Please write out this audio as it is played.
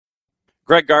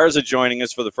Greg Garza joining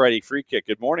us for the Friday Free Kick.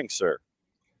 Good morning, sir.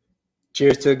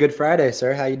 Cheers to a good Friday,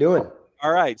 sir. How you doing?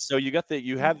 All right, so you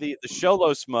have the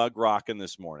Sholos mug rocking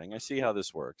this morning. I see how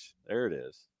this works. There it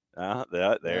is.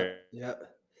 There. Yep.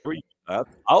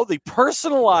 The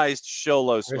personalized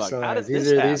Sholos mug. How did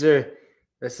this happen?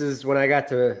 This is when I got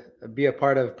to be a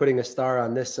part of putting a star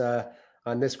on this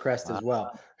crest as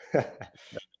well.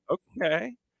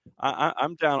 Okay.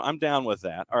 I'm down. I'm down with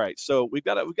that. All right. So we've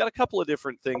got a couple of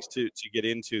different things to get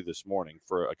into this morning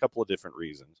for a couple of different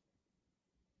reasons.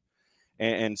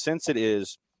 And since it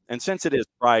is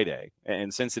Friday,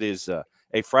 and since it is a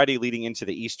Friday leading into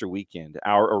the Easter weekend,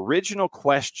 our original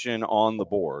question on the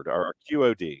board, our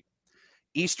QOD,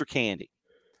 Easter candy.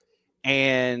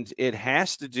 And it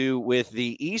has to do with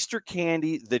the Easter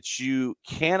candy that you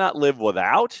cannot live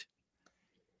without,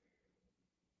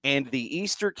 and the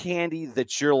Easter candy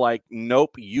that you're like,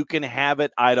 nope, you can have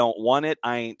it. I don't want it.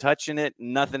 I ain't touching it.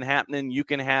 Nothing happening. You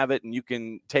can have it, and you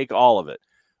can take all of it.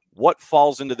 What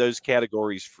falls into those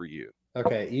categories for you?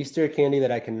 Okay, Easter candy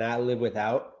that I cannot live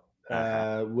without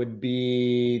would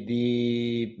be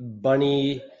the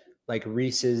bunny, like the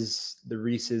Reese's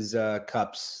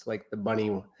cups, like the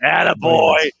bunny.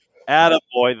 Attaboy.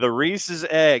 The Reese's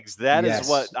eggs. That's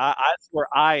where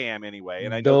I am anyway.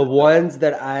 And I know the ones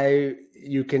that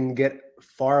you can get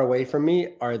far away from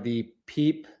me are the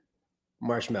Peep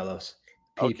marshmallows.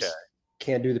 Peeps. Okay.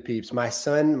 Can't do the Peeps. My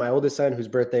oldest son, whose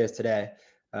birthday is today,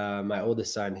 he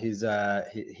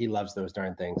loves those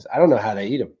darn things. I don't know how they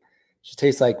eat them. It just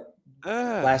tastes like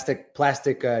plastic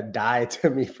dye to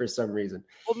me for some reason.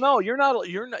 Well, no, you're not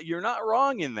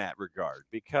wrong in that regard,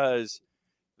 because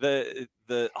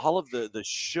all of the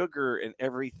sugar and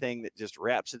everything that just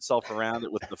wraps itself around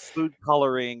it with the food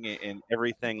coloring and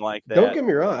everything like that. Don't get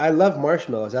me wrong. I love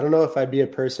marshmallows. I don't know if I'd be a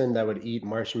person that would eat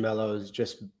marshmallows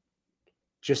just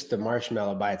the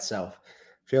marshmallow by itself.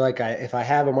 I feel like if I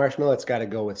have a marshmallow, it's got to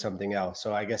go with something else.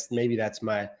 So I guess maybe that's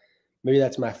my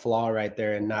flaw right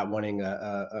there, in not wanting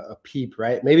a Peep,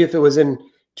 right? Maybe if it was in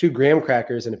 2 graham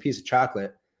crackers and a piece of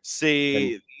chocolate.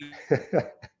 See,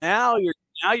 now you're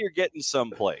getting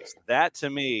someplace. That to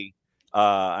me,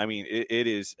 it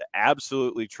is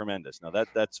absolutely tremendous. Now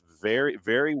that's very,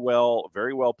 very well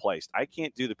placed. I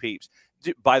can't do the Peeps.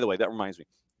 By the way, that reminds me.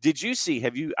 Did you see?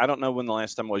 I don't know when the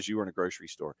last time was you were in a grocery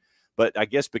store, but I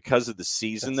guess because of the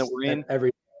season that we're in,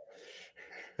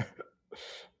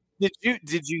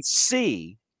 Did you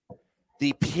see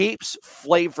the Peeps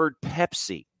flavored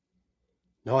Pepsi?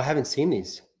 No, I haven't seen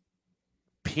these.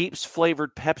 Peeps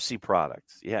flavored Pepsi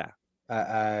products. Yeah.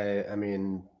 I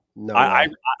mean, no. I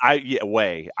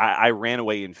ran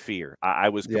away in fear. I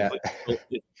was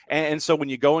completely. And so when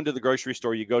you go into the grocery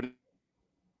store, you go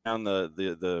down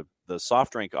the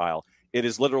soft drink aisle. It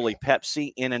is literally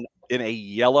Pepsi in a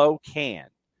yellow can.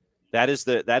 That is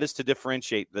to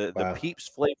differentiate the Peeps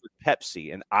flavored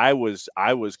Pepsi, and I was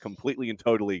completely and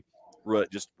totally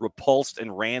just repulsed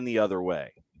and ran the other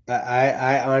way.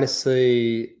 I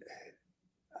honestly,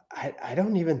 I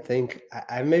don't even think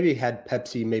I maybe had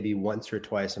Pepsi maybe once or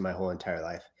twice in my whole entire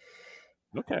life.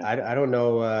 Okay, I don't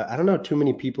know. I don't know too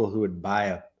many people who would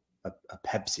buy a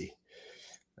Pepsi.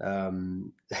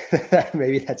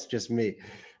 Maybe that's just me,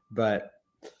 but.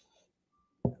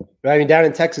 I mean, down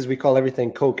in Texas, we call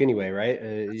everything Coke anyway, right?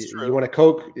 You want a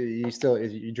Coke,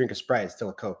 you drink a Sprite, it's still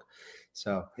a Coke.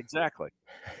 So exactly.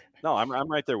 No, I'm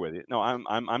right there with you. No,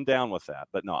 I'm down with that.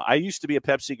 But no, I used to be a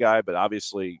Pepsi guy, but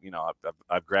obviously,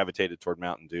 I've gravitated toward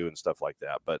Mountain Dew and stuff like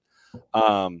that. But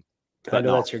I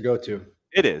know that's your go-to.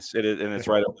 It is, and it's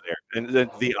right over there. And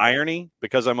the irony,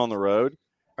 because I'm on the road.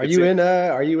 Where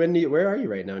are you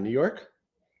right now? New York?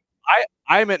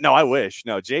 I wish.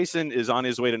 No, Jason is on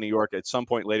his way to New York at some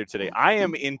point later today. I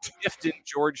am in Tifton,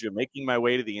 Georgia, making my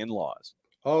way to the in-laws.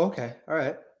 Oh, okay. All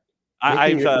right.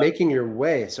 Making your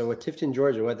way. So at Tifton,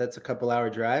 Georgia, that's a couple hour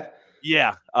drive?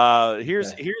 Yeah.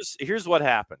 Here's what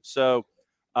happened. So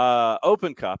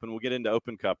Open Cup, and we'll get into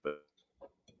Open Cup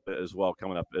as well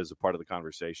coming up as a part of the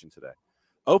conversation today.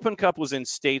 Open Cup was in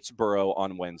Statesboro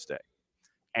on Wednesday.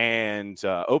 And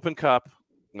Open Cup,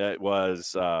 it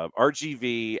was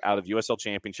RGV out of USL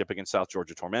Championship against South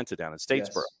Georgia Tormenta down in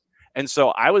Statesboro. Yes. And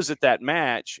so I was at that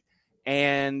match,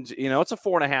 and, it's a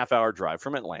 4.5 hour drive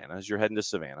from Atlanta as you're heading to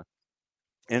Savannah.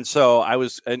 And so I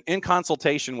was in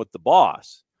consultation with the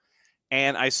boss,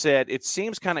 and I said, it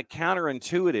seems kind of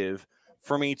counterintuitive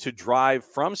for me to drive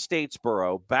from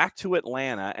Statesboro back to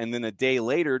Atlanta, and then a day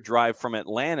later drive from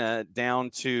Atlanta down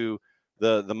to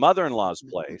the mother-in-law's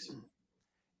place.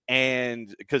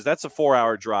 And because that's a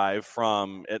 4-hour drive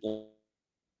from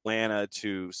Atlanta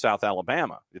to South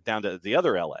Alabama, down to the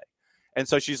other LA. And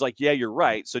so she's like, yeah, you're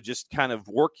right. So just kind of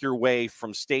work your way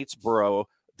from Statesboro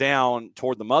down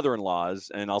toward the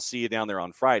mother-in-law's, and I'll see you down there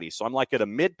on Friday. So I'm like at a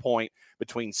midpoint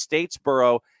between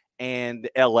Statesboro and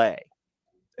LA.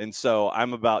 And so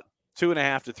I'm about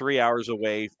 2.5 to 3 hours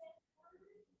away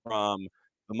from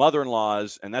the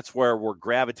mother-in-law's, and that's where we're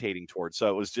gravitating towards.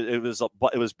 So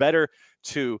it was better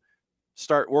to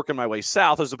start working my way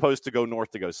south as opposed to go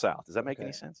north to go south. Does that make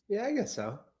any sense? Yeah, I guess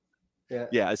so.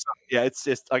 Yeah. It's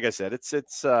just like I said,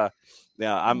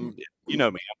 I'm, you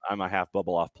know me, I'm a half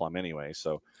bubble off plum anyway.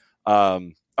 So, all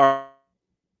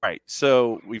right.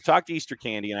 So we've talked Easter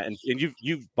candy, and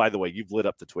you've by the way, you've lit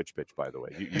up the Twitch pitch. By the way,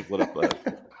 you've lit up.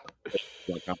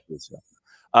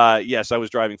 Yes, I was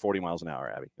driving 40 miles an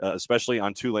hour, Abby, especially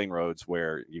on 2-lane roads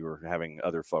where you were having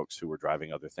other folks who were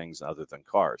driving other things other than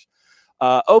cars.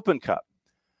 Open Cup.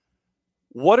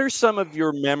 What are some of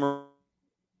your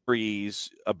memories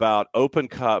about Open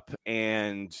Cup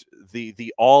and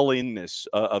the all-inness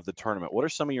of the tournament? What are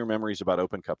some of your memories about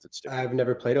Open Cup that stick? I've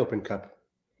never played Open Cup.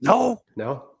 No.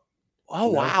 Oh,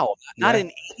 wow. Not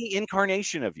in any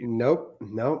incarnation of you. Nope.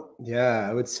 Yeah,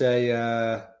 I would say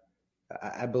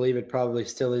I believe it probably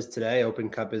still is today. Open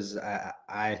Cup is,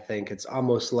 I think it's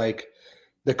almost like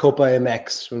the Copa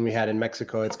MX when we had in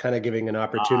Mexico. It's kind of giving an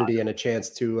opportunity and a chance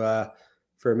to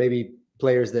for maybe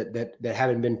players that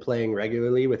haven't been playing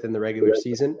regularly within the regular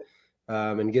season,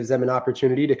 and gives them an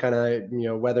opportunity to kind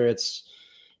of, whether it's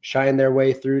shine their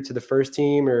way through to the first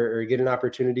team or get an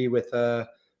opportunity with the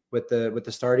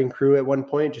starting crew at one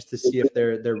point just to see if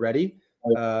they're ready.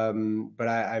 But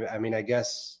I mean, I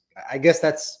guess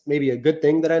that's maybe a good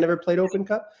thing that I never played Open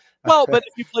Cup. Well, but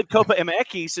if you played Copa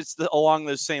MX, it's along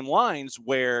those same lines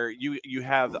where you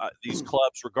have these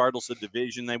clubs, regardless of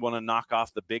division, they want to knock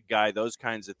off the big guy, those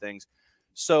kinds of things.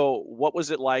 So what was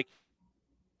it like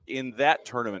in that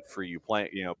tournament for you playing,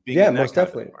 being in that most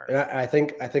definitely. And I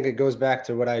think it goes back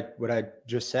to what I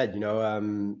just said,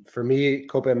 for me,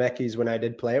 Copa MX, when I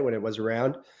did play it, when it was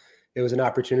around, it was an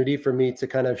opportunity for me to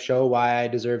kind of show why I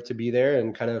deserve to be there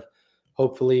and kind of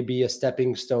hopefully be a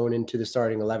stepping stone into the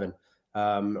starting 11,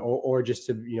 or just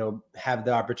to, have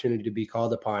the opportunity to be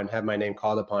called upon, have my name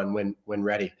called upon when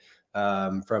ready,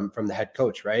 from the head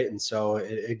coach. Right. And so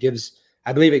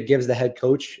I believe it gives the head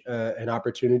coach an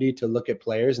opportunity to look at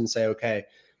players and say, okay,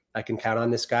 I can count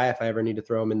on this guy if I ever need to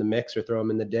throw him in the mix or throw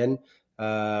him in the den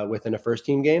within a first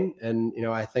team game. And,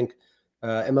 I think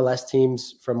MLS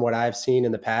teams, from what I've seen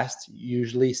in the past,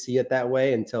 usually see it that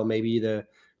way until maybe the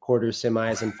quarters,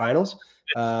 semis, and finals.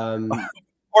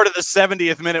 Or to the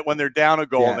 70th minute when they're down a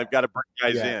goal and they've got to bring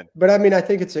guys in. But I mean, I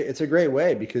think it's a great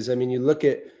way because, I mean, you look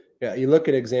at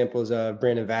examples of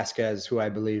Brandon Vasquez, who I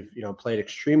believe, played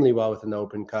extremely well within the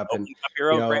Open Cup. And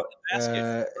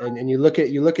you look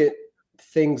at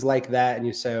things like that and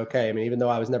you say, okay, I mean, even though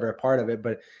I was never a part of it,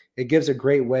 but it gives a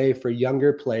great way for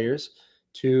younger players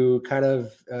to kind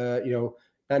of,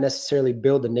 not necessarily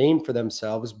build a name for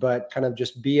themselves, but kind of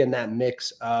just be in that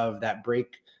mix of that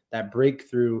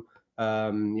breakthrough.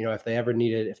 If they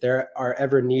are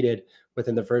ever needed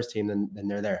within the first team, then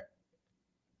they're there.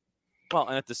 Well,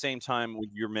 and at the same time with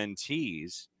your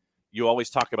mentees, you always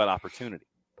talk about opportunity,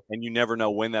 and you never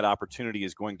know when that opportunity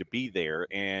is going to be there.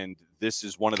 And this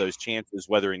is one of those chances,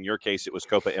 whether in your case it was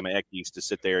Copa MX, to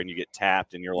sit there and you get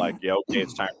tapped and you're like, yeah, okay,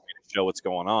 it's time for me to show what's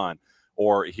going on.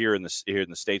 Or here in the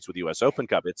States with US Open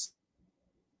Cup, it's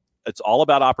all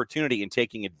about opportunity and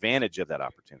taking advantage of that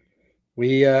opportunity.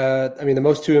 I mean, the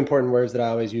most two important words that I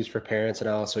always use for parents and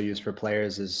I also use for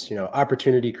players is,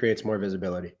 opportunity creates more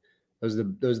visibility. Those are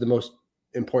the most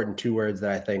important two words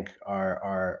that I think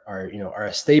are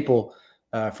a staple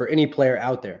for any player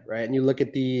out there, right? And you look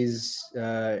at these,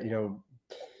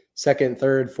 second,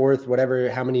 third, fourth,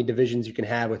 whatever, how many divisions you can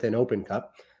have within Open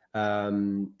Cup.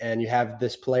 And you have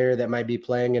this player that might be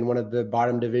playing in one of the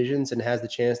bottom divisions and has the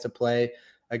chance to play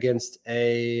against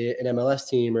an MLS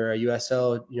team or a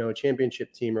USL,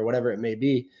 championship team or whatever it may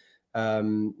be.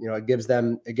 It gives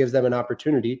them an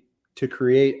opportunity to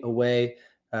create a way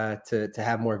to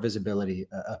have more visibility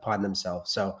upon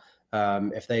themselves. So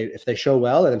if they show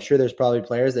well, and I'm sure there's probably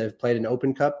players that have played in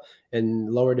Open Cup in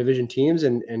lower division teams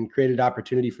and created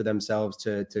opportunity for themselves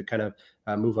to kind of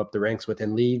move up the ranks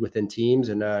within league, within teams,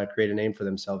 and create a name for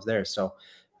themselves there. So,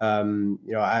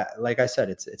 like I said,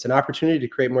 it's an opportunity to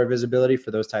create more visibility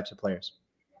for those types of players.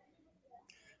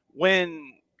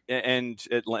 And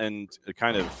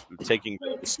kind of taking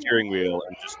the steering wheel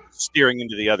and just steering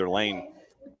into the other lane,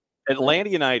 Atlanta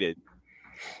United,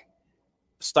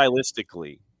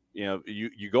 stylistically,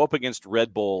 you go up against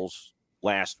Red Bulls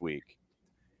last week.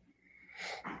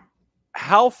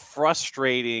 How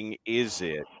frustrating is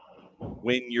it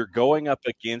when you're going up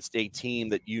against a team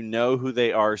that you know who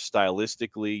they are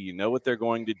stylistically, you know what they're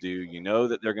going to do, you know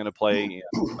that they're going to play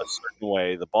a certain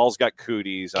way. The ball's got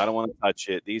cooties. I don't want to touch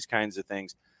it. These kinds of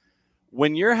things.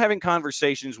 When you're having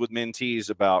conversations with mentees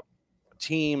about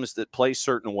teams that play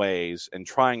certain ways and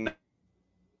trying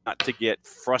not to get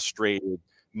frustrated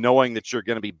knowing that you're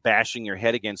going to be bashing your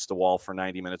head against the wall for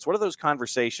 90 minutes, what are those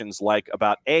conversations like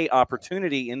about A,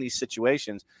 opportunity in these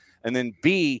situations, and then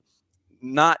B,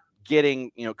 not getting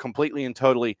completely and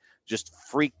totally just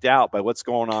freaked out by what's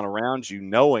going on around you,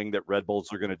 knowing that Red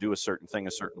Bulls are going to do a certain thing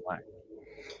a certain way?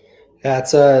 Yeah,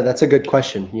 that's a good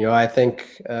question. I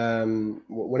think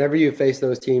whenever you face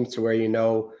those teams to where you're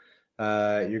going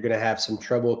to have some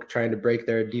trouble trying to break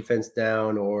their defense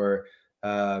down, or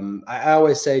I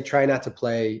always say try not to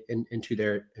play into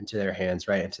their hands,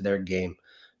 right, into their game.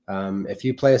 If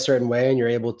you play a certain way and you're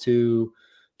able to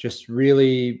just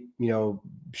really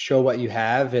show what you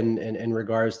have in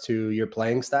regards to your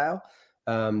playing style,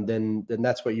 then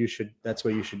that's what you should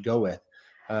go with.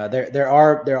 There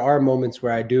are moments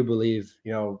where I do believe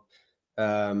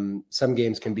some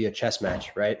games can be a chess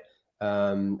match, right?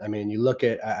 I mean,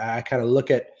 I kind of look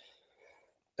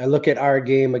at our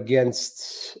game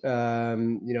against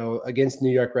against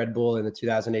New York Red Bull in the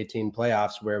 2018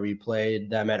 playoffs, where we played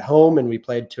them at home and we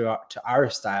played to our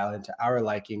style and to our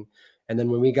liking. And then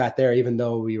when we got there, even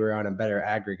though we were on a better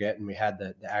aggregate and we had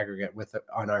the aggregate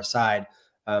on our side,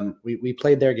 we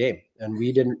played their game and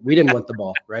we didn't want the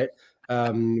ball, right?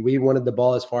 We wanted the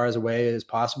ball as far away as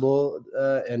possible,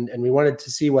 and we wanted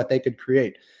to see what they could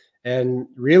create. And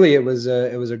really, it was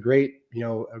a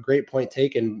great point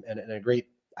taken and a great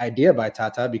idea by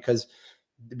Tata, because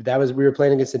we were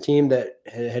playing against a team that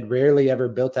had rarely ever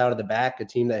built out of the back, a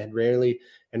team that had rarely,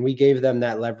 and we gave them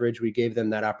that leverage, we gave them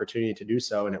that opportunity to do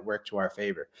so, and it worked to our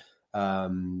favor.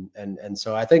 And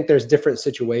so I think there's different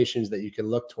situations that you can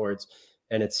look towards,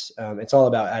 and it's all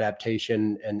about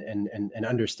adaptation and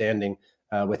understanding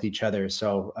with each other.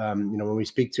 So when we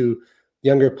speak to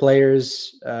younger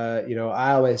players,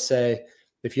 I always say,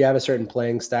 if you have a certain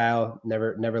playing style,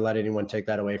 never let anyone take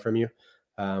that away from you,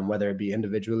 whether it be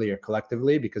individually or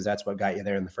collectively, because that's what got you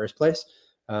there in the first place.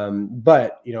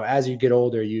 But as you get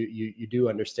older, you do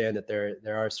understand that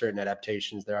there are certain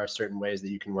adaptations, there are certain ways that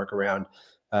you can work around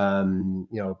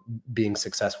being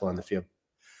successful on the field.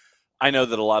 I know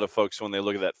that a lot of folks, when they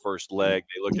look at that first leg,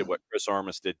 they look at what Chris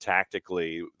Armas did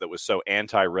tactically that was so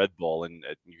anti-Red Bull, and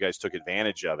you guys took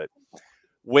advantage of it.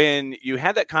 When you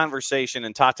had that conversation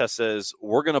and Tata says,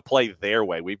 we're going to play their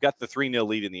way, we've got the 3-0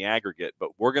 lead in the aggregate,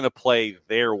 but we're going to play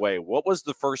their way. What was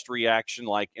the first reaction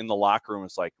like in the locker room?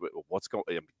 It's like, what's going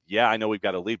on? Yeah, I know we've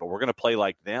got a lead, but we're going to play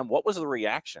like them. What was the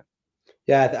reaction?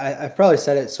 Yeah, I've probably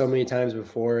said it so many times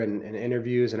before in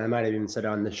interviews, and I might have even said it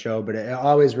on the show, but I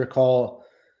always recall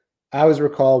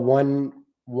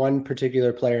one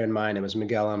particular player in mind. It was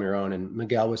Miguel Almiron, and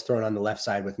Miguel was thrown on the left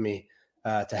side with me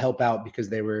to help out, because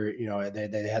they were,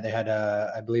 they had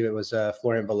I believe it was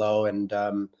Florian Below, and I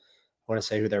want to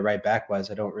say who their right back was.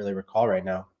 I don't really recall right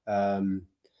now.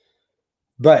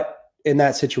 But in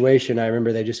that situation, I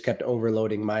remember they just kept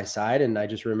overloading my side, and I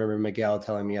just remember Miguel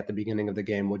telling me at the beginning of the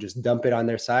game, we'll just dump it on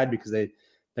their side because they're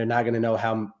not going to know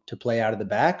how to play out of the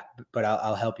back, but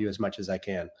I'll help you as much as I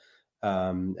can.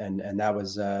 And that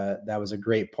was a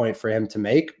great point for him to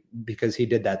make, because he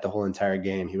did that the whole entire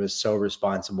game. He was so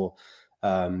responsible.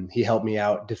 He helped me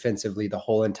out defensively the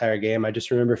whole entire game. I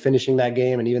just remember finishing that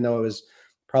game, and even though it was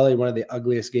probably one of the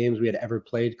ugliest games we had ever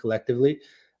played collectively,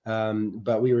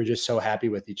 but we were just so happy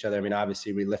with each other. I mean,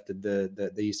 obviously we lifted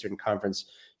the Eastern Conference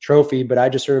trophy, but I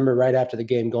just remember right after the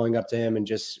game going up to him and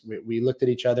just we looked at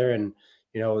each other, and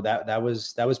that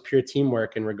was pure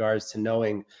teamwork in regards to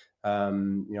knowing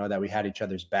that we had each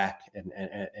other's back, and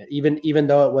even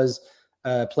though it was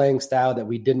playing style that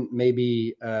we didn't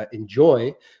maybe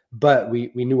enjoy, but we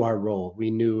knew our role.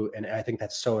 We knew, and I think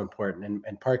that's so important.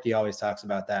 And Parky always talks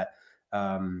about that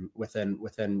within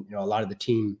a lot of the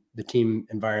team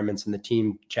environments and the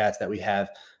team chats that we have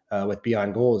with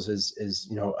Beyond Goals is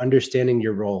understanding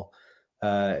your role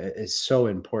is so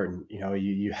important.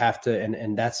 You have to,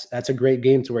 and that's a great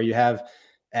game to where you have,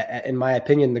 in my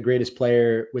opinion, the greatest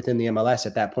player within the MLS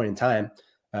at that point in time,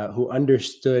 who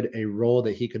understood a role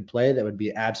that he could play that would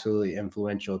be absolutely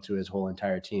influential to his whole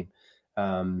entire team.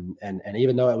 And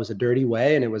even though it was a dirty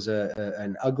way and it was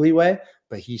an ugly way,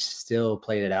 but he still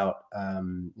played it out,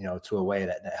 to a way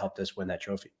that helped us win that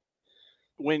trophy.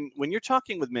 When you're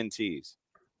talking with mentees,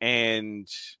 and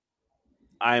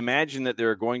I imagine that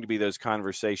there are going to be those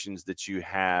conversations that you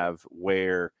have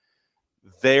where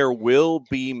there will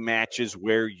be matches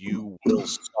where you will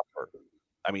suffer.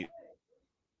 I mean,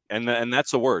 And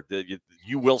that's a word that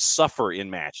you will suffer in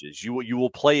matches. You will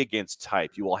play against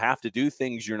type. You will have to do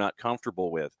things you're not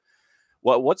comfortable with.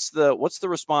 What's the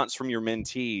response from your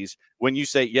mentees when you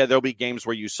say, yeah, there'll be games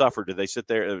where you suffer? Do they sit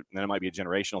there, and it might be a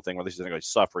generational thing where they sit there and go,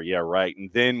 suffer, yeah, right.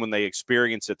 And then when they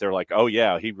experience it, they're like, oh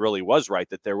yeah, he really was right,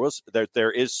 that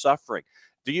there is suffering.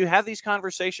 Do you have these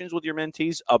conversations with your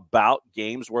mentees about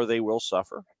games where they will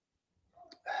suffer?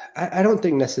 I don't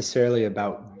think necessarily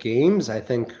about games. I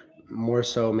think more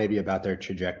so maybe about their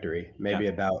trajectory, maybe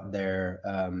about their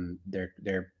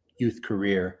youth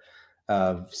career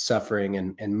of suffering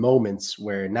and moments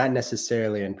where not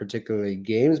necessarily and particularly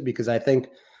games, because I think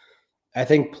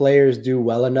players do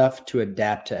well enough to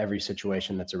adapt to every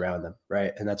situation that's around them,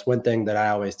 right? And that's one thing that I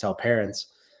always tell parents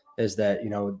is that,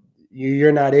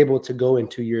 you're not able to go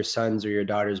into your son's or your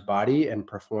daughter's body and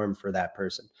perform for that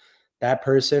person. That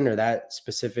person or that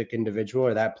specific individual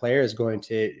or that player is going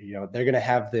to, they're going to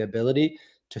have the ability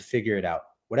to figure it out,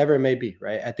 whatever it may be,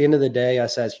 right? At the end of the day,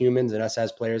 us as humans and us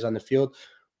as players on the field,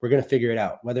 we're going to figure it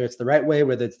out, whether it's the right way,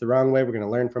 whether it's the wrong way. We're going to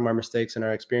learn from our mistakes and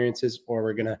our experiences, or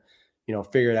we're going to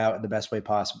figure it out the best way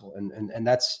possible. And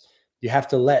that's, you have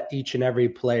to let each and every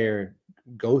player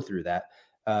go through that.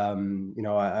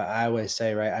 I always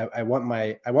say, right, I want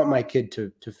my kid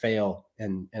to fail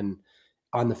and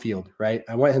on the field, right?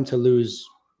 I want him to lose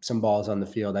some balls on the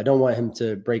field. I don't want him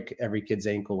to break every kid's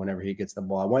ankle whenever he gets the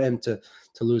ball. I want him to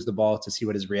lose the ball to see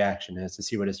what his reaction is, to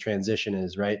see what his transition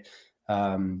is, right?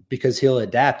 Because he'll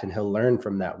adapt and he'll learn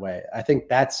from that way. I think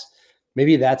that's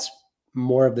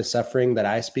more of the suffering that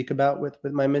I speak about with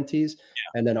my mentees.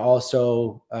 Yeah. And then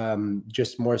also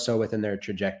just more so within their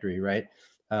trajectory, right?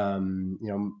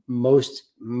 Most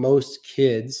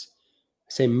kids,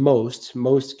 say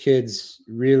most kids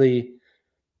really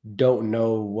don't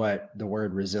know what the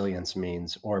word resilience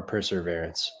means or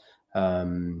perseverance.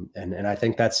 And I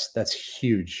think that's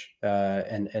huge.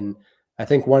 And I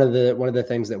think one of the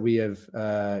things that we have,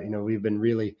 we've been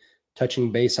really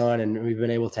touching base on, and we've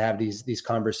been able to have these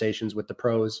conversations with the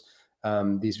pros,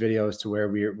 these videos to where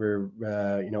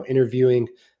we're interviewing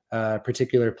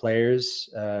particular players.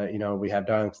 We have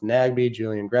Darlington Nagbe,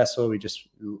 Julian Gressel. We just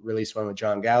released one with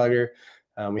John Gallagher.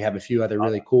 We have a few other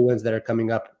really cool ones that are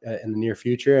coming up in the near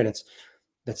future, and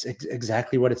that's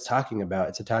exactly what it's talking about.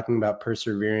 It's talking about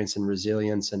perseverance and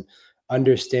resilience and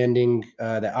understanding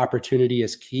that opportunity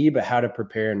is key, but how to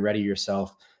prepare and ready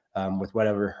yourself with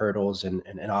whatever hurdles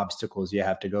and obstacles you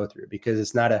have to go through, because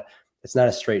it's not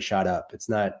a straight shot up. It's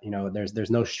not,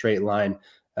 there's no straight line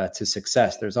to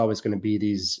success. There's always going to be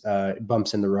these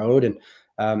bumps in the road. And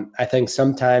I think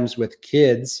sometimes with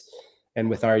kids and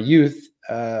with our youth,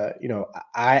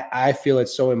 I feel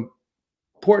it's so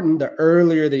important. The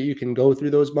earlier that you can go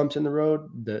through those bumps in the road,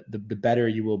 the better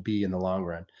you will be in the long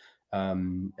run.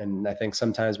 And I think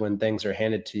sometimes when things are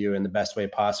handed to you in the best way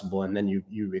possible, and then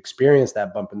you experience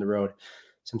that bump in the road,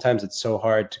 sometimes it's so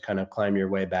hard to kind of climb your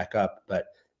way back up. But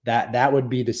that would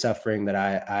be the suffering that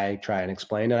I try and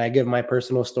explain. And I give my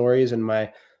personal stories and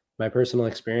my personal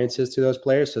experiences to those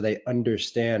players so they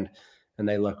understand and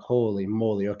they look, holy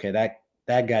moly, okay,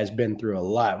 that guy's been through a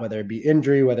lot, whether it be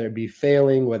injury, whether it be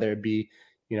failing, whether it be,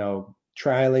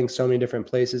 trialing so many different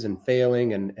places and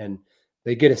failing, and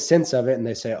they get a sense of it and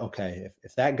they say, okay,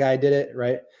 if that guy did it,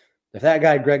 right? If that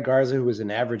guy, Greg Garza, who was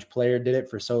an average player, did it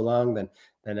for so long, then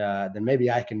maybe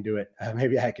I can do it.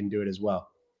 Maybe I can do it as well.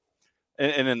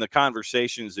 And in the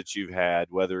conversations that you've had,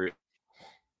 whether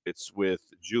it's with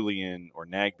Julian or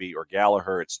Nagbe or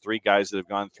Gallagher, it's three guys that have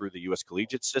gone through the U.S.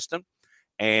 collegiate system.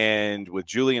 And with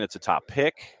Julian, it's a top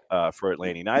pick for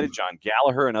Atlanta United. John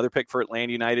Gallagher, another pick for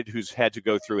Atlanta United, who's had to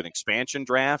go through an expansion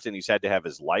draft, and he's had to have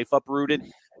his life uprooted.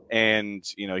 And,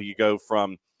 you go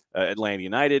from Atlanta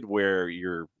United, where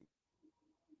you're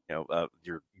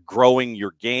growing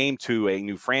your game, to a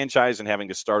new franchise and having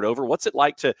to start over. What's it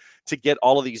like to get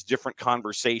all of these different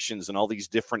conversations and all these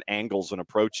different angles and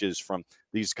approaches from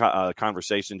these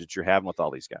conversations that you're having with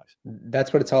all these guys?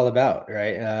 That's what it's all about,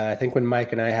 right? I think when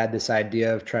Mike and I had this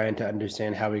idea of trying to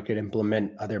understand how we could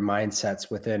implement other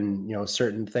mindsets within,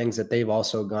 certain things that they've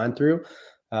also gone through,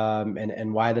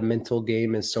 and why the mental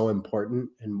game is so important,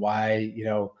 and why,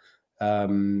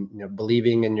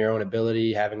 believing in your own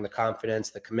ability, having the confidence,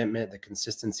 the commitment, the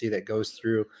consistency that goes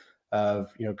through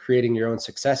of, creating your own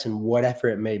success in whatever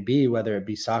it may be, whether it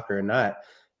be soccer or not,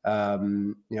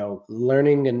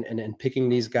 learning and picking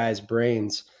these guys'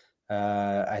 brains,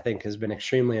 I think has been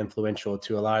extremely influential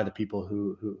to a lot of the people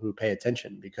who pay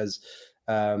attention, because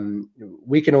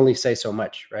we can only say so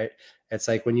much, right? It's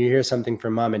like when you hear something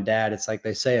from mom and dad, it's like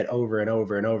they say it over and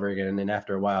over and over again, and then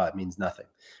after a while it means nothing,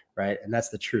 right? And that's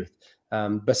the truth.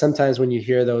 But sometimes when you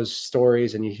hear those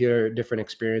stories and you hear different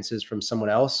experiences from someone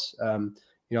else,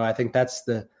 I think that's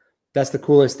the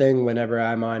coolest thing whenever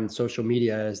I'm on social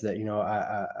media, is that,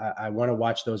 I want to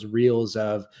watch those reels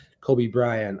of Kobe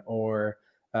Bryant, or,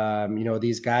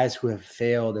 these guys who have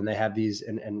failed, and they have these,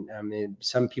 and I mean,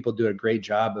 some people do a great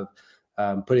job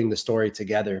of putting the story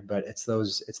together, but it's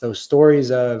those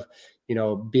stories of,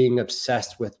 being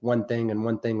obsessed with one thing and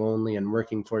one thing only, and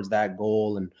working towards that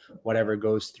goal, and whatever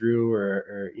goes through,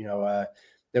 or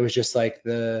there was just like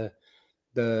I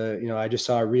just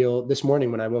saw a reel this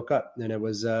morning when I woke up, and it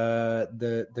was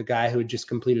the guy who had just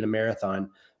completed a marathon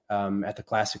at the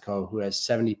Classico, who has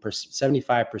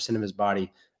 75% of his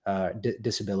body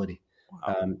disability.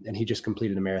 Wow. And he just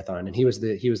completed a marathon, and he was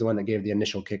the one that gave the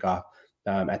initial kickoff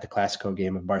at the Classico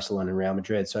game of Barcelona and Real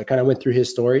Madrid. So I kind of went through his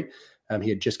story. He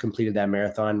had just completed that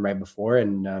marathon right before,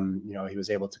 and he was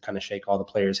able to kind of shake all the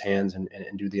players' hands and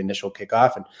do the initial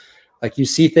kickoff. And like, you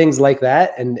see things like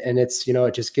that, and it's,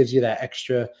 it just gives you that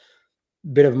extra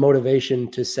bit of motivation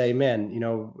to say, man,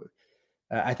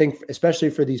 I think especially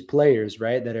for these players,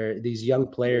 right, that are these young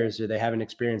players, or they haven't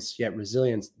experienced yet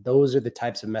resilience, those are the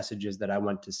types of messages that I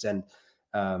want to send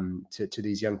to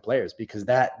these young players, because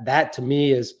that to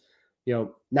me is,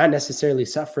 not necessarily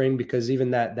suffering, because even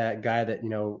that guy that,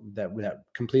 that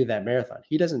completed that marathon,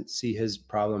 he doesn't see his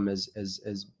problem as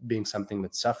being something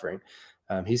that's suffering.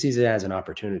 He sees it as an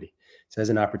opportunity. So as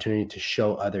an opportunity to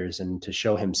show others, and to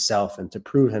show himself, and to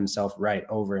prove himself right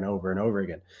over and over and over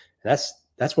again. And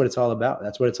that's what it's all about.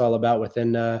 That's what it's all about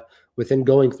within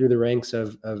going through the ranks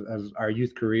of our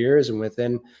youth careers, and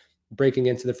within breaking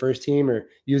into the first team, or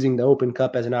using the Open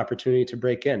Cup as an opportunity to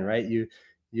break in, right?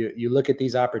 You look at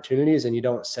these opportunities, and you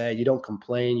don't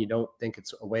complain. You don't think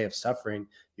it's a way of suffering.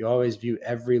 You always view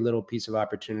every little piece of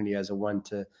opportunity as a one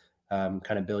to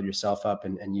kind of build yourself up,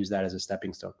 and use that as a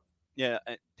stepping stone. Yeah.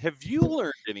 Have you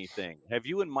learned anything? Have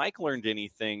you and Mike learned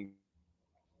anything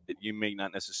that you may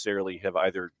not necessarily have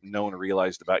either known or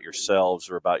realized about yourselves,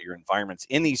 or about your environments,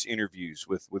 in these interviews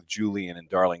with Julian and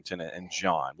Darlington and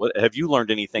John? What have you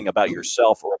learned anything about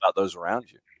yourself or about those around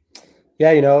you?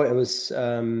 Yeah, it was.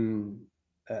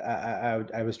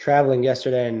 I was traveling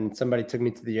yesterday, and somebody took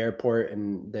me to the airport,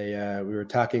 and we were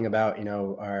talking about,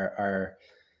 our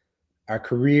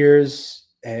careers.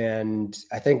 And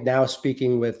I think now,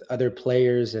 speaking with other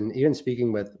players, and even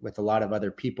speaking with a lot of other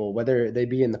people, whether they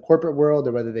be in the corporate world,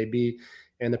 or whether they be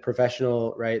in the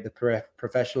professional, right, the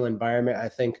professional environment, I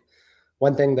think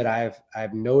one thing that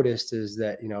I've noticed is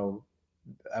that,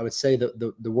 I would say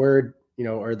the word,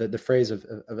 or the phrase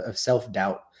of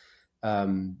self-doubt.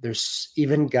 There's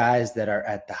even guys that are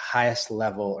at the highest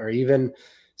level, or even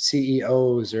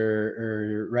CEOs,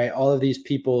 or right, all of these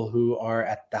people who are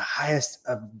at the highest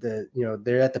of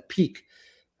they're at the peak.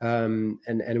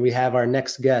 And we have our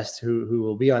next guest who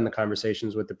will be on the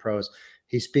Conversations with the Pros.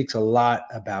 He speaks a lot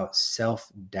about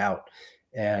self-doubt,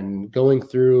 and going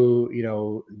through,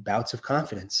 bouts of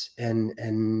confidence. And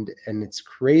it's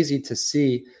crazy to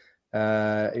see,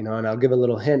 and I'll give a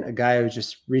little hint, a guy who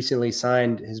just recently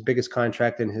signed his biggest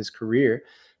contract in his career,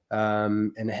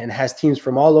 and has teams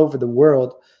from all over the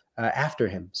world after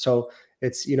him. So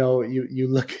it's, you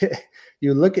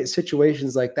look at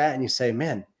situations like that, and you say,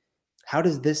 man, how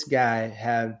does this guy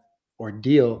have or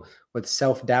deal with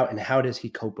self-doubt, and how does he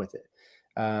cope with it?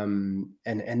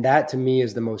 And that to me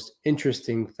is the most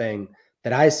interesting thing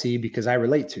that I see, because I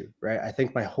relate to, right? I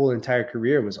think my whole entire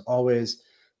career was always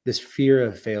this fear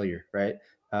of failure, right?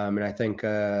 And I think,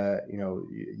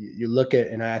 you look at,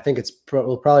 and I think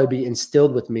will probably be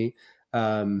instilled with me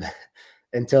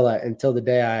until the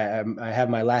day I have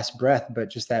my last breath, but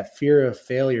just that fear of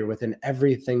failure within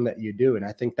everything that you do. And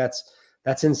I think that's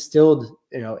instilled,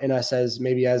 in us as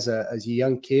a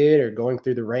young kid, or going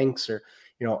through the ranks, or,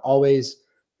 always.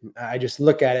 I just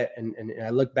look at it, and I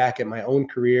look back at my own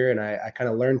career, and I kind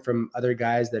of learn from other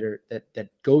guys that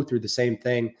go through the same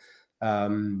thing.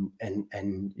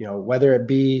 And whether it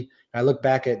be, I look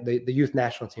back at the youth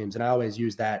national teams, and I always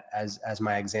use that as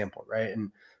my example, right?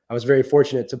 And I was very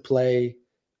fortunate to play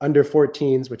under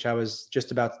 14s, which I was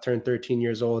just about to turn 13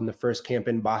 years old in the first camp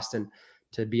in Boston,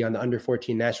 to be on the under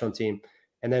 14 national team.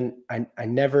 And then I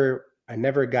never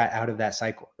got out of that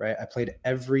cycle, right? I played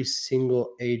every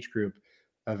single age group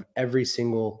of every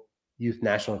single youth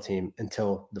national team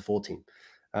until the full team.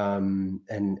 And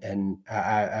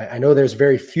I know there's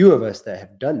very few of us that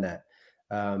have done that.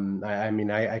 I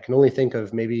mean, I can only think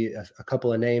of maybe a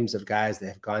couple of names of guys that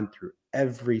have gone through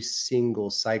every single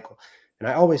cycle. And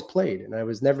I always played, and I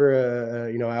was never,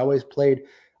 I always played.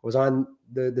 I was on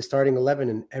the starting 11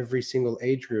 in every single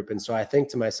age group. And so I think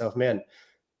to myself, man,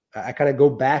 I kind of go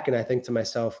back, and I think to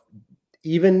myself,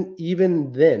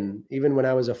 even then, even when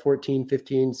I was a 14,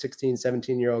 15, 16,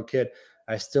 17-year-old kid,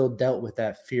 I still dealt with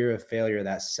that fear of failure,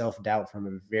 that self-doubt from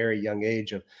a very young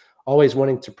age of always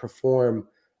wanting to perform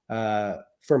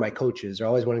for my coaches, or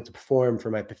always wanting to perform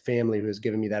for my family who has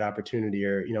given me that opportunity,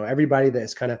 or, everybody that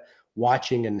is kind of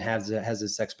watching and has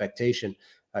this expectation.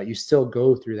 You still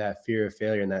go through that fear of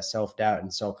failure and that self-doubt.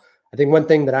 And so I think one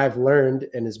thing that I've learned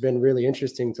and has been really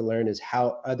interesting to learn is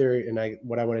how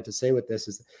what I wanted to say with this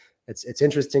is it's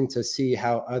interesting to see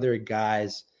how other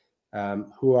guys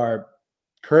who are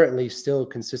currently still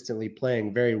consistently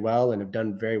playing very well and have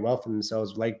done very well for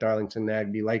themselves, like Darlington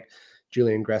Nagbe, like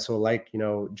Julian Gressel, like,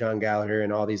 John Gallagher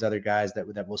and all these other guys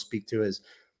that we'll speak to, is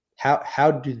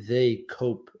how do they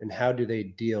cope and how do they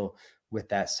deal with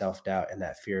that self-doubt and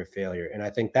that fear of failure? And I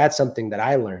think that's something that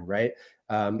I learned, right?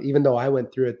 Even though I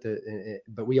went through it,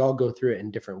 but we all go through it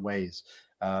in different ways.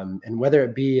 And whether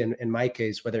it be in my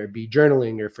case, whether it be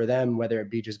journaling, or for them, whether it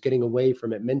be just getting away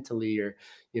from it mentally, or,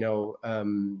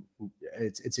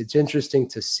 it's interesting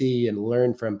to see and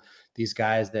learn from these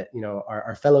guys that,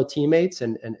 are fellow teammates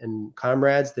and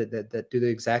comrades that do the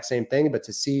exact same thing, but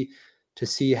to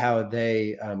see how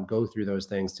they go through those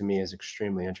things, to me, is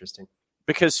extremely interesting.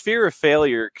 Because fear of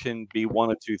failure can be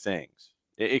one of two things.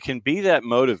 It can be that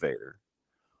motivator,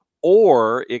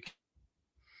 or it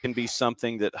can be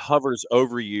something that hovers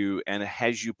over you and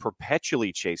has you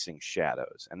perpetually chasing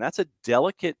shadows. And that's a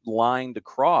delicate line to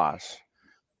cross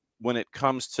when it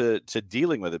comes to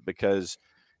dealing with it, because,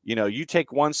 you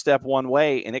take one step one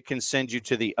way and it can send you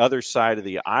to the other side of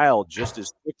the aisle just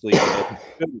as quickly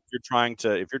if you're trying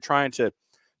to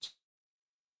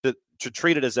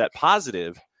treat it as that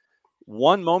positive.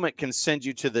 One moment can send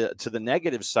you to the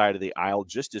negative side of the aisle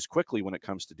just as quickly when it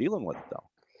comes to dealing with it, though.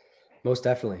 Most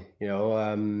definitely.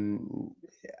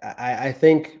 I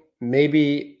think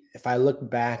maybe if I look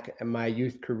back at my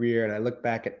youth career and I look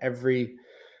back at every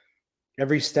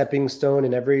stepping stone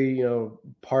and every,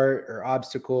 part or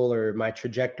obstacle or my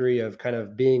trajectory of kind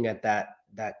of being at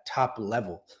that top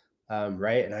level,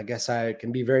 right? And I guess I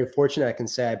can be very fortunate. I can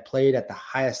say I played at the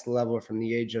highest level from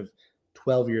the age of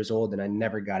 12 years old, and I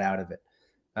never got out of it.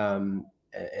 And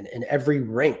in every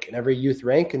rank, in every youth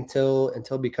rank,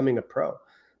 until becoming a pro.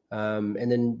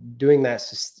 And then doing that,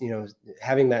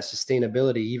 having that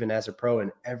sustainability even as a pro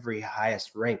in every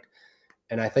highest rank.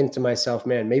 And I think to myself,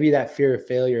 man, maybe that fear of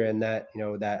failure and that,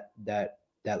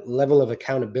 that level of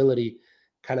accountability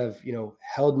kind of,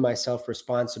 held myself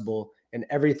responsible, and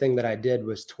everything that I did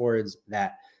was towards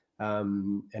that.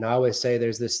 And I always say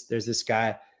there's this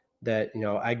guy that,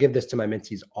 I give this to my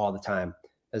mentees all the time.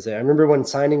 I remember when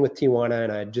signing with Tijuana,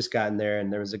 and I had just gotten there,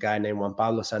 and there was a guy named Juan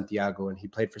Pablo Santiago, and he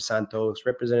played for Santos,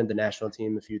 represented the national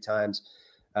team a few times,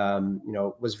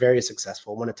 was very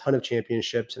successful, won a ton of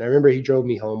championships. And I remember he drove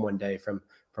me home one day from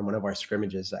one of our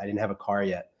scrimmages. I didn't have a car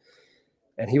yet.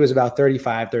 And he was about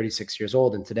 35, 36 years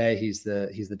old. And today he's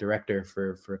the director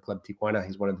for Club Tijuana.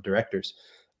 He's one of the directors.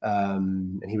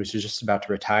 And he was just about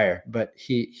to retire. But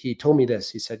he told me this.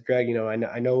 He said, Greg,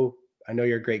 I know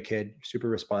you're a great kid, super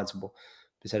responsible.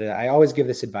 He said, I always give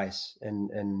this advice.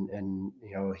 And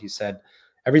he said,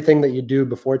 everything that you do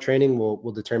before training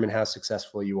will determine how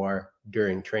successful you are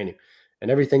during training. And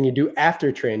everything you do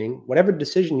after training, whatever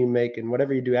decision you make and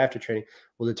whatever you do after training,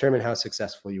 will determine how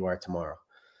successful you are tomorrow.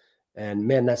 And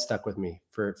man, that stuck with me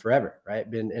forever, right?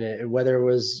 Whether it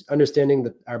was understanding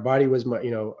that our body was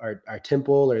our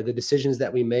temple, or the decisions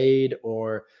that we made,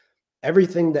 or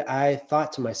everything that I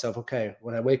thought to myself, okay,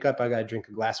 when I wake up, I got to drink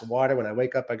a glass of water. When I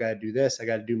wake up, I got to do this. I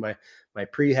got to do my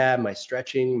prehab, my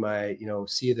stretching,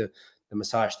 see the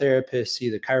massage therapist, see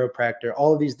the chiropractor,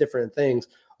 all of these different things.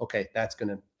 Okay, that's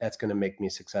going to make me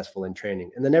successful in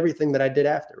training. And then everything that I did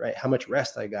after, right? How much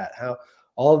rest I got, how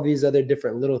all of these other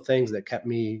different little things that kept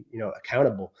me,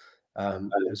 accountable.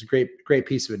 It was a great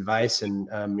piece of advice.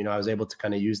 And, I was able to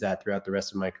kind of use that throughout the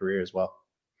rest of my career as well.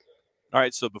 All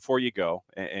right, so before you go,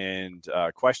 and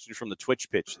question from the Twitch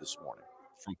pitch this morning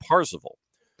from Parzival.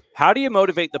 How do you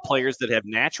motivate the players that have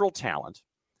natural talent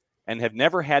and have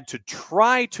never had to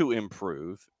try to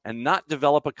improve and not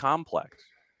develop a complex?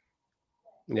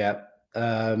 Yeah,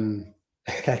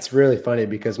 that's really funny,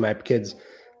 because my kids,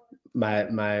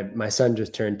 my son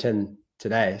just turned 10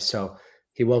 today. So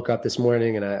he woke up this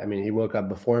morning, and he woke up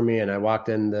before me, and I walked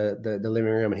in the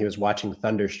living room, and he was watching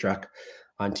Thunderstruck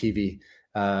on TV.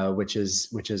 Which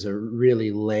is a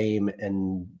really lame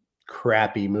and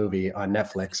crappy movie on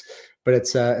Netflix, but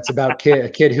it's about a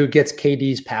kid who gets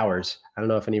KD's powers. I don't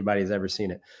know if anybody's ever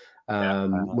seen it.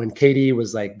 When KD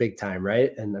was like big time,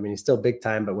 right? And he's still big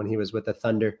time, but when he was with the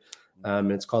Thunder,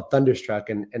 It's called Thunderstruck.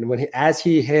 And when as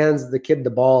he hands the kid the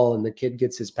ball and the kid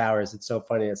gets his powers, it's so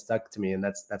funny. It stuck to me. And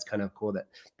that's kind of cool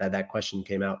that question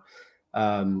came out.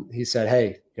 He said,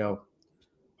 hey,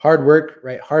 hard work,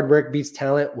 right? Hard work beats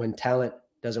talent when talent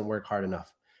doesn't work hard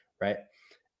enough, right?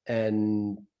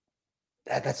 And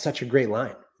that's such a great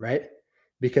line, right?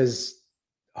 Because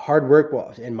hard work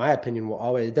will, in my opinion, will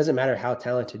always, it doesn't matter how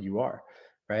talented you are,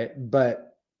 right?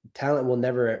 But talent will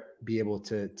never be able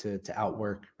to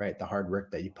outwork, right, the hard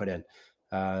work that you put in.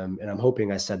 And I'm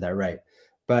hoping I said that right.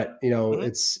 But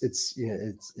it's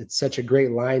such a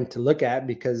great line to look at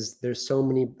because there's so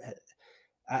many.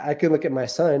 I can look at my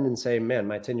son and say, man,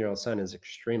 my 10-year-old son is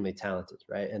extremely talented,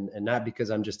 right? And not because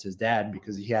I'm just his dad,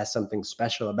 because he has something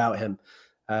special about him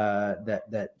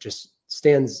that just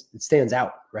stands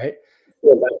out, right?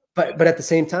 But at the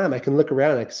same time, I can look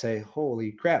around and I can say,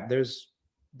 holy crap, there's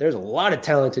a lot of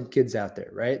talented kids out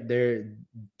there, right? Their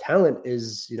talent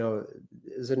is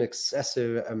an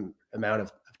excessive amount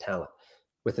of talent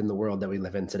within the world that we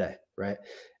live in today, right?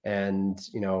 And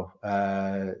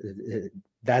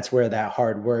that's where that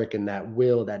hard work and that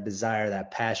will, that desire, that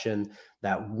passion,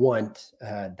 that want,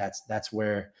 that's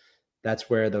where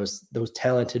those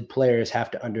talented players have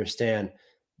to understand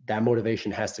that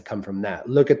motivation has to come from that.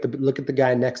 Look at the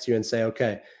guy next to you and say,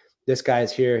 okay, this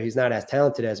guy's here. He's not as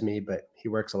talented as me, but he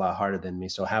works a lot harder than me.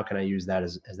 So how can I use that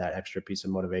as that extra piece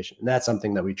of motivation? And that's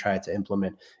something that we try to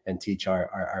implement and teach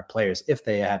our players if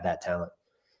they have that talent.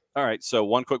 All right. So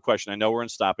one quick question. I know we're in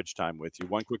stoppage time with you.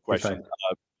 One quick question.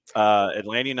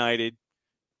 Atlanta United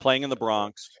playing in the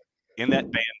Bronx in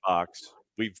that bandbox.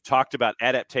 We've talked about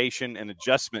adaptation and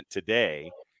adjustment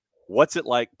today. What's it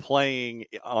like playing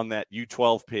on that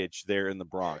U12 pitch there in the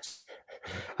Bronx?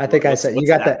 I think I said you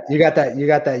got that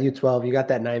U12. You got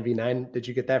that 9v9. Did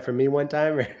you get that from me one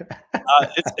time?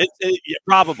 Yeah,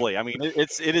 probably. I mean,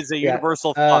 it is a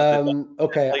universal thought.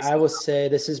 Okay, I will say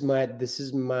this is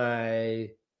my.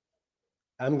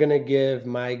 I'm gonna give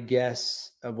my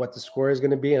guess of what the score is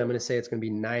gonna be, and I'm gonna say it's gonna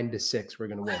be 9-6. We're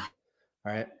gonna win.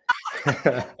 All right.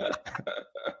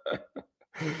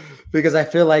 Because I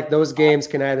feel like those games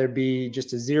can either be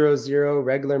just a 0-0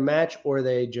 regular match or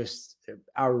they just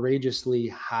outrageously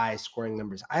high scoring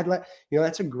numbers. I'd like,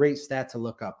 that's a great stat to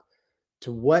look up.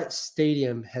 To what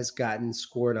stadium has gotten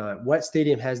scored on? What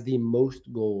stadium has the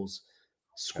most goals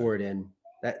scored in?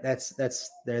 That's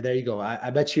there you go. I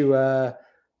bet you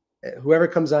whoever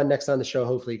comes on next on the show,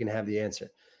 hopefully you can have the answer.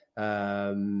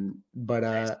 Yeah.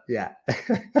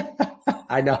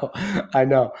 I know.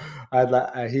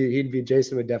 He'd be,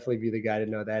 Jason would definitely be the guy to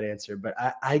know that answer. But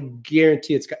I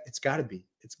guarantee it's got to be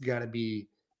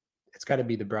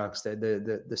the Bronx,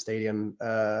 the stadium,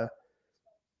 the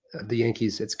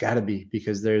Yankees. It's got to be,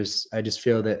 because I just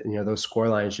feel that those score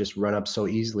lines just run up so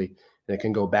easily, and it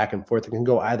can go back and forth. It can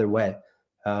go either way.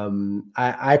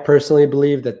 I personally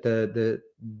believe that the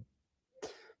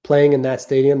playing in that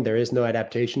stadium, there is no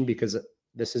adaptation, because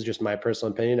this is just my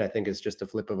personal opinion. I think it's just a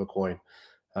flip of a coin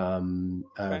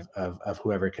of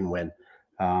whoever can win.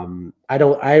 I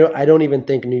don't even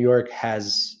think New York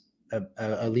has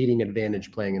a leading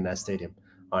advantage playing in that stadium,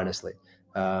 honestly.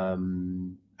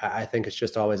 I think it's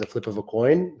just always a flip of a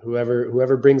coin.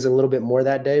 Whoever brings a little bit more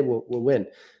that day will win.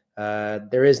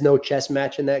 There is no chess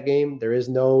match in that game. There is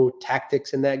no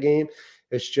tactics in that game.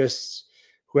 It's just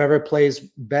whoever plays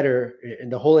better in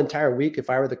the whole entire week. If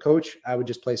I were the coach, I would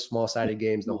just play small-sided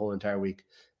games the whole entire week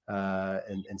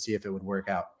and see if it would work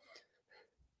out.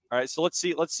 All right, so let's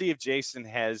see if Jason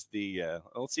has the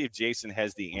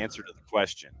answer to the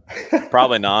question.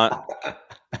 Probably not.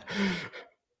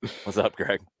 What's up,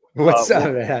 Greg? What's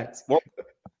up, Max?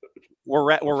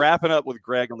 We're wrapping up with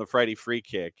Greg on the Friday Free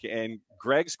Kick, and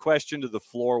Greg's question to the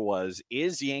floor was: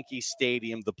 is Yankee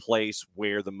Stadium the place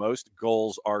where the most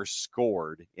goals are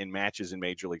scored in matches in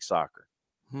Major League Soccer?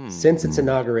 Since its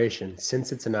inauguration.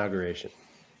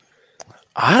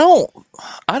 I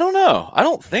don't know. I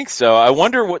don't think so. I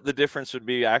wonder what the difference would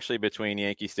be actually between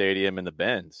Yankee Stadium and the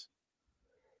Benz.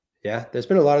 Yeah, there's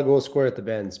been a lot of goals scored at the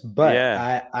Benz, but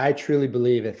yeah. I truly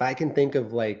believe, if I can think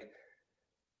of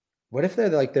what if they're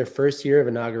their first year of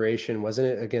inauguration, wasn't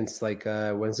it against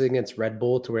against Red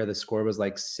Bull, to where the score was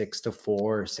 6-4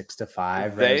 or 6-5?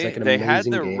 Right? They had the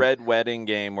game. Red Wedding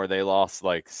game where they lost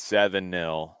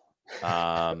 7-0.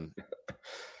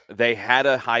 They had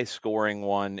a high scoring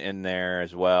one in there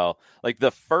as well.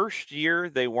 The first year,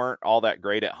 they weren't all that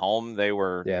great at home. They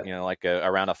were,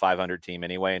 around a 500 team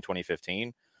anyway in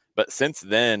 2015. But since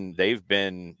then, they've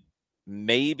been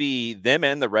maybe them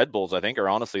and the Red Bulls, I think, are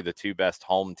honestly the two best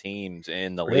home teams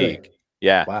in the league.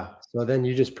 Yeah. Wow. So then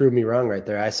you just proved me wrong right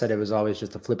there. I said it was always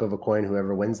just a flip of a coin,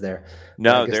 whoever wins there.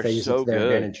 No, they're so good.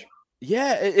 Advantage.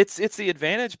 Yeah, it's the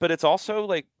advantage, but it's also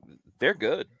like they're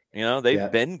good. You know,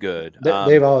 they've been good.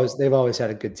 They've always had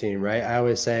a good team, right? I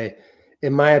always say,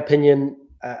 in my opinion,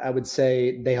 I would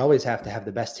say they always have to have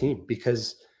the best team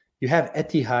because you have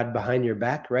Etihad behind your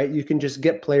back, right? You can just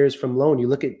get players from loan. You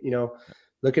look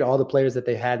at all the players that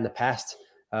they had in the past.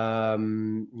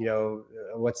 What's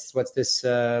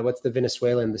the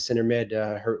Venezuelan, the center mid?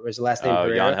 Was the last name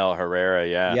Herrera? Yangel Herrera,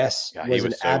 yeah. Yes, God, was he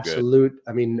an was so absolute, good.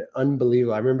 I mean,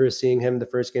 unbelievable. I remember seeing him the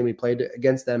first game we played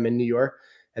against them in New York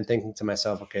and thinking to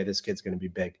myself, okay, this kid's going to be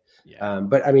big. Yeah.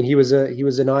 But I mean, he was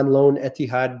an on loan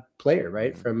Etihad player,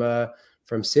 right?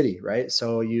 From City, right?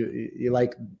 So you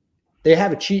like, they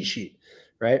have a cheat sheet,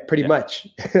 right? Pretty much.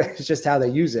 It's just how they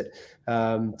use it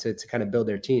to kind of build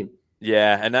their team.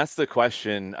 Yeah, and that's the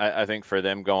question I think for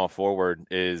them going forward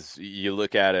is you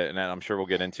look at it, and I'm sure we'll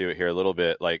get into it here a little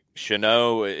bit. Like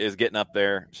Chanot is getting up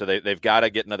there, so they've got to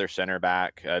get another center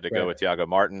back to go with Thiago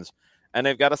Martins, and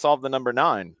they've got to solve the number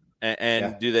 9.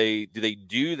 And do they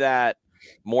do that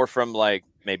more from like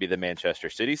maybe the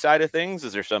Manchester City side of things?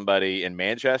 Is there somebody in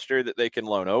Manchester that they can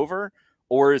loan over,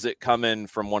 or is it coming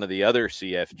from one of the other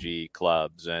CFG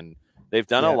clubs? And they've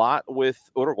done a lot with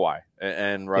Uruguay,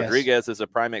 and Rodriguez is a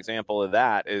prime example of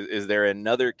that. Is there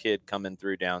another kid coming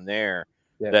through down there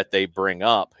that they bring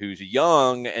up who's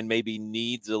young and maybe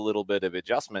needs a little bit of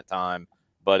adjustment time,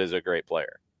 but is a great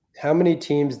player? How many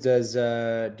teams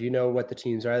do you know what the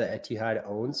teams are that Etihad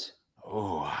owns?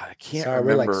 Oh, I can't remember.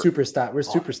 We're like super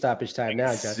stoppage time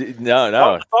now, John.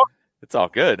 No, it's all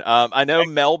good. I know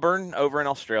Melbourne over in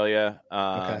Australia.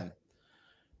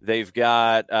 They've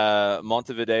got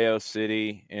Montevideo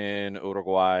City in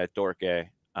Uruguay, Torque. Man,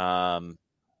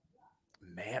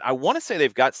 I want to say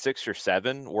they've got 6 or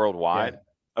 7 worldwide. Yeah.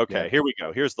 Okay, here we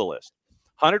go. Here's the list.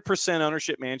 100%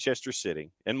 ownership Manchester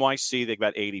City. NYC, they've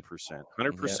got 80%.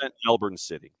 100% Melbourne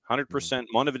City. 100%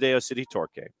 Montevideo City,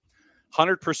 Torque.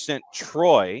 100%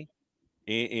 Troy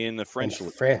in the French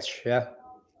league.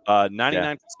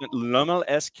 99% Lommel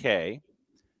SK.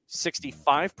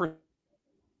 65%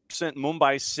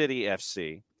 Mumbai City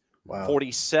FC. Wow.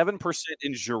 47%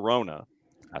 in Girona.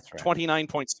 That's right.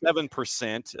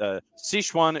 29.7%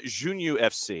 Sichuan Junyu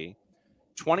FC.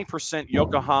 20%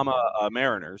 Yokohama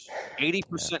Mariners.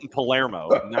 80% in Palermo.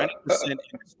 90% in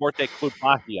Sporte Club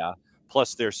Bahia,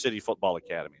 plus their city football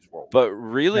academies. But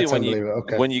really,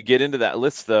 when you get into that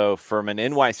list, though, from an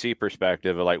NYC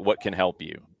perspective, like what can help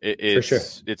you,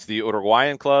 it's the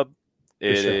Uruguayan club.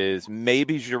 It is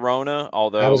maybe Girona,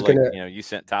 although you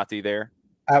sent Tati there.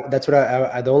 That's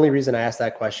what the only reason I asked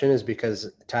that question is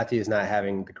because Tati is not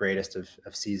having the greatest of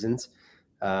seasons.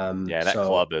 That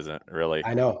club isn't really.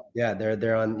 I know. Yeah,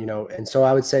 they're on, and so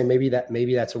I would say maybe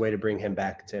that's a way to bring him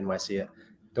back to NYC.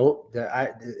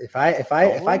 If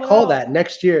I call that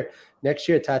next year,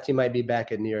 Tati might be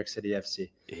back at New York City FC.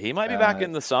 He might be back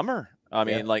in the summer. I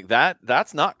mean, like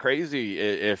that's not crazy.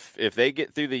 If they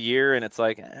get through the year and it's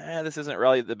like, this isn't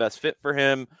really the best fit for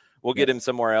him, we'll get him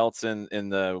somewhere else in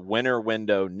the winter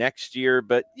window next year.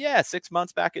 But 6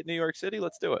 months back at New York City,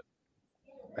 let's do it.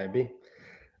 Maybe.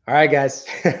 All right, guys.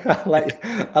 I'll let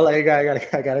you go.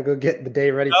 I gotta go get the day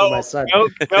ready for my son. Go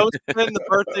spend the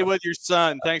birthday with your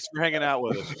son. Thanks for hanging out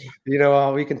with us.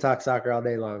 We can talk soccer all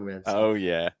day long, man. So. Oh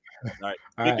yeah. All right.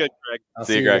 Be good, Greg. I'll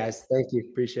see you guys. Thank you.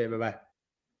 Appreciate it. Bye-bye.